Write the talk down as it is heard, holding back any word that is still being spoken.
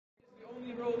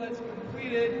row that's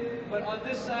completed, but on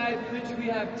this side, we literally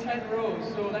have 10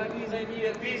 rows. So that means I need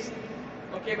at least,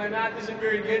 okay, my math isn't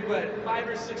very good, but 5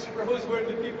 or 6 rows worth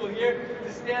of people here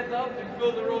to stand up and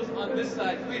fill the rows on this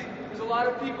side. Please, there's a lot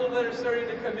of people that are starting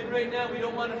to come in right now. We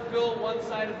don't want to fill one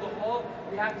side of the hall.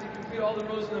 We have to complete all the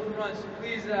rows in the front. So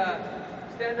please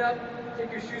stand up,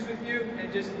 take your shoes with you,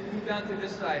 and just move down to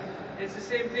this side. It's the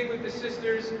same thing with the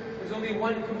sisters. There's only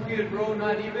one completed row,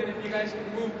 not even. If you guys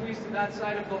can move, please, to that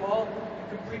side of the hall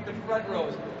and complete the front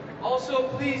rows. Also,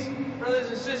 please, brothers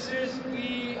and sisters,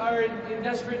 we are in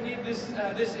desperate need this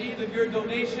Eid of your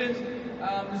donations.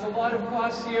 There's a lot of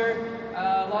costs here.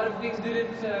 A lot of things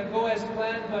didn't go as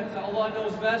planned, but Allah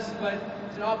knows best. But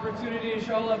it's an opportunity,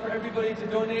 inshallah, for everybody to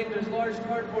donate. There's large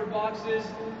cardboard boxes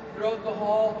throughout the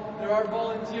hall. There are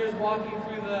volunteers walking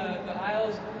through the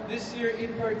aisles. This year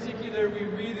in particular, we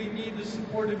really need the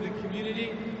support of the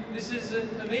community. This is an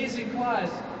amazing cause.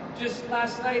 Just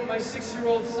last night, my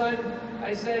 6-year-old son,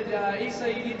 I said,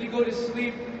 Isa, you need to go to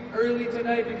sleep early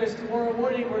tonight because tomorrow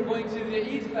morning we're going to the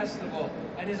Eid festival.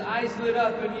 And his eyes lit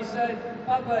up and he said,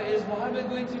 Papa, is Muhammad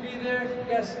going to be there?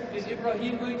 Yes. Is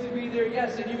Ibrahim going to be there?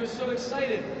 Yes. And he was so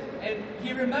excited. And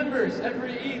he remembers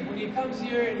every Eid when he comes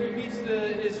here and he meets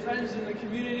his friends in the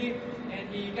community and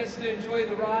he gets to enjoy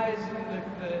the rides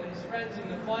and his friends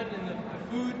and the fun and the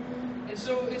food. And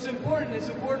so it's important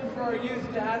for our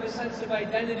youth to have a sense of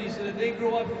identity so that they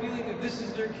grow up feeling that this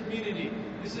is their community,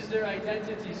 this is their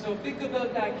identity. So think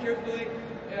about that carefully.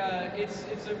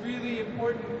 It's a really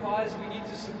important cause. We need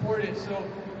to support it. So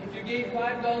if you gave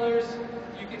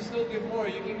 $5, you can still give more.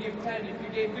 You can give 10. If you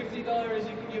gave $50,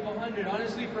 you can give 100.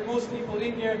 Honestly, for most people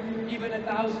in here, even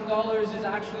 $1,000 is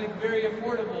actually very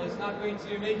affordable. It's not going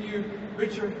to make you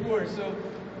rich or poor. So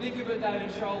think about that,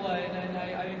 inshallah, and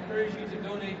I encourage you to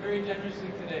donate very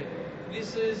generously today.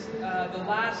 This is the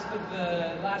last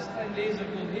 10 days of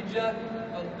Dhul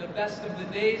Hijjah, the best of the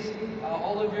days.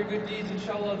 All of your good deeds,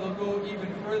 inshallah, they'll go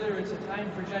even further. It's a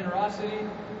time for generosity.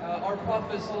 Our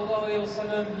Prophet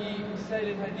ﷺ, he said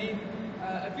in hadith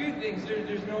a few things.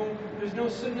 There's no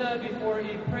sunnah before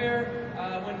Eid prayer.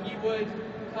 When he would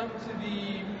come to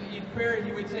the Eid prayer,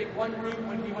 he would take one route.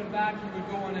 When he went back, he would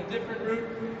go on a different route.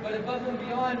 But above and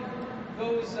beyond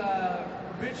those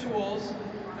rituals,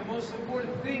 the most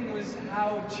important thing was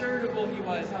how charitable he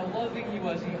was, how loving he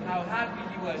was, how happy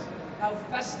he was, how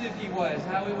festive he was,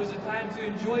 how it was a time to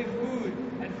enjoy food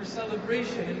and for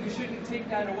celebration, and we shouldn't take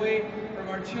that away from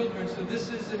our children. So this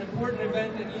is an important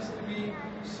event that needs to be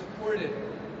supported.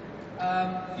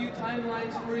 A few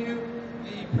timelines for you.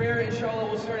 The prayer, inshallah,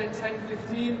 will start at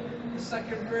 10:15. The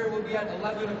second prayer will be at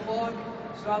 11 o'clock.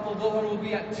 Salat al-Dhuhr will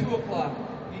be at 2 o'clock.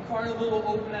 The carnival will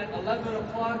open at 11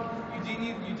 o'clock.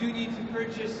 You do need to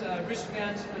purchase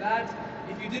wristbands for that.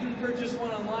 If you didn't purchase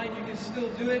one online, you can still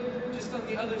do it just on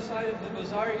the other side of the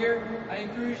bazaar here. I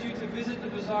encourage you to visit the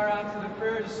bazaar after the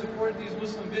prayer to support these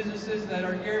Muslim businesses that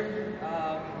are here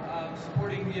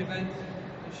supporting the event,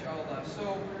 inshallah.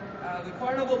 So the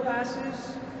carnival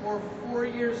passes for 4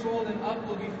 years old and up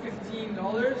will be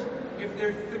 $15. If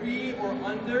they're 3 or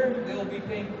under, they'll be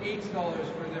paying $8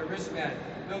 for their wristband.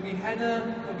 There'll be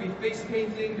henna, there'll be face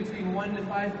painting between 1 to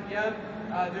 5 p.m.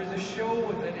 There's a show,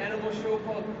 an animal show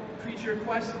called Creature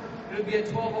Quest. It'll be at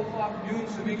 12 o'clock noon,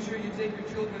 so make sure you take your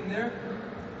children there.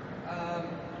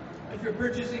 If you're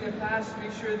purchasing a pass,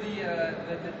 make sure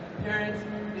that the parent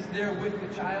is there with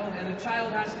the child, and the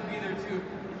child has to be there too.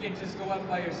 You can't just go up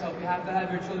by yourself. You have to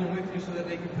have your children with you so that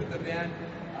they can put the band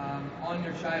on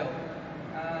your child.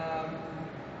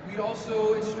 We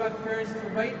also instruct parents to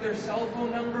write their cell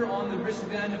phone number on the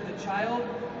wristband of the child.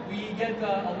 We get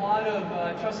a lot of,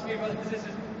 trust me brothers and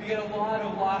sisters, we get a lot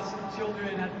of lost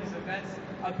children at these events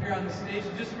up here on the stage.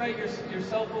 Just write your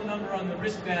cell phone number on the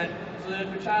wristband so that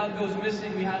if a child goes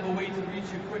missing, we have a way to reach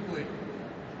you quickly.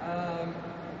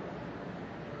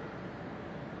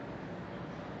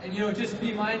 And just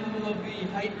be mindful of the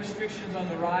height restrictions on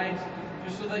the rides,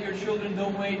 just so that your children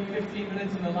don't wait 15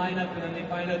 minutes in the lineup and then they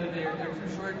find out that they're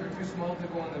too short or too small to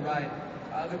go on the ride.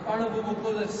 The carnival will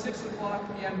close at 6 o'clock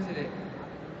p.m. today.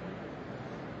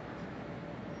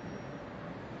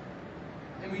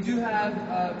 And we do have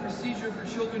a procedure for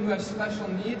children who have special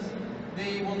needs.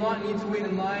 They will not need to wait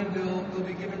in line. They'll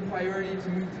be given priority to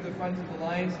move to the front of the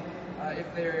lines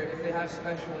if they have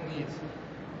special needs.